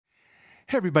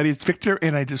Hey everybody, it's Victor,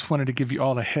 and I just wanted to give you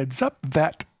all a heads up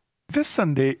that this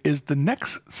Sunday is the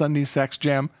next Sunday Sax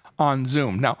Jam on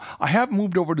Zoom. Now, I have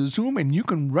moved over to Zoom, and you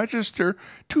can register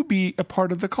to be a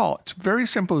part of the call. It's very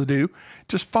simple to do.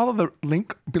 Just follow the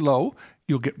link below.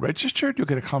 You'll get registered, you'll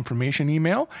get a confirmation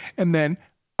email, and then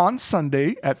on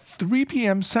Sunday at 3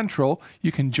 p.m. Central,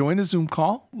 you can join a Zoom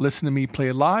call, listen to me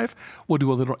play live. We'll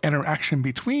do a little interaction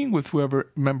between with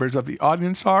whoever members of the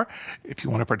audience are. If you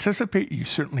want to participate, you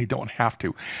certainly don't have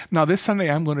to. Now, this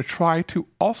Sunday, I'm going to try to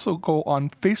also go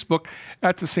on Facebook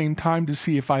at the same time to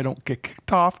see if I don't get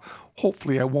kicked off.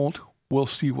 Hopefully, I won't. We'll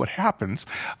see what happens.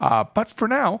 But for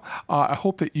now, I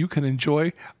hope that you can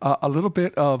enjoy a little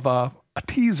bit of a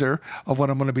teaser of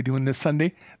what I'm going to be doing this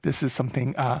Sunday. This is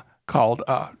something called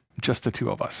Just the Two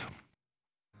of Us.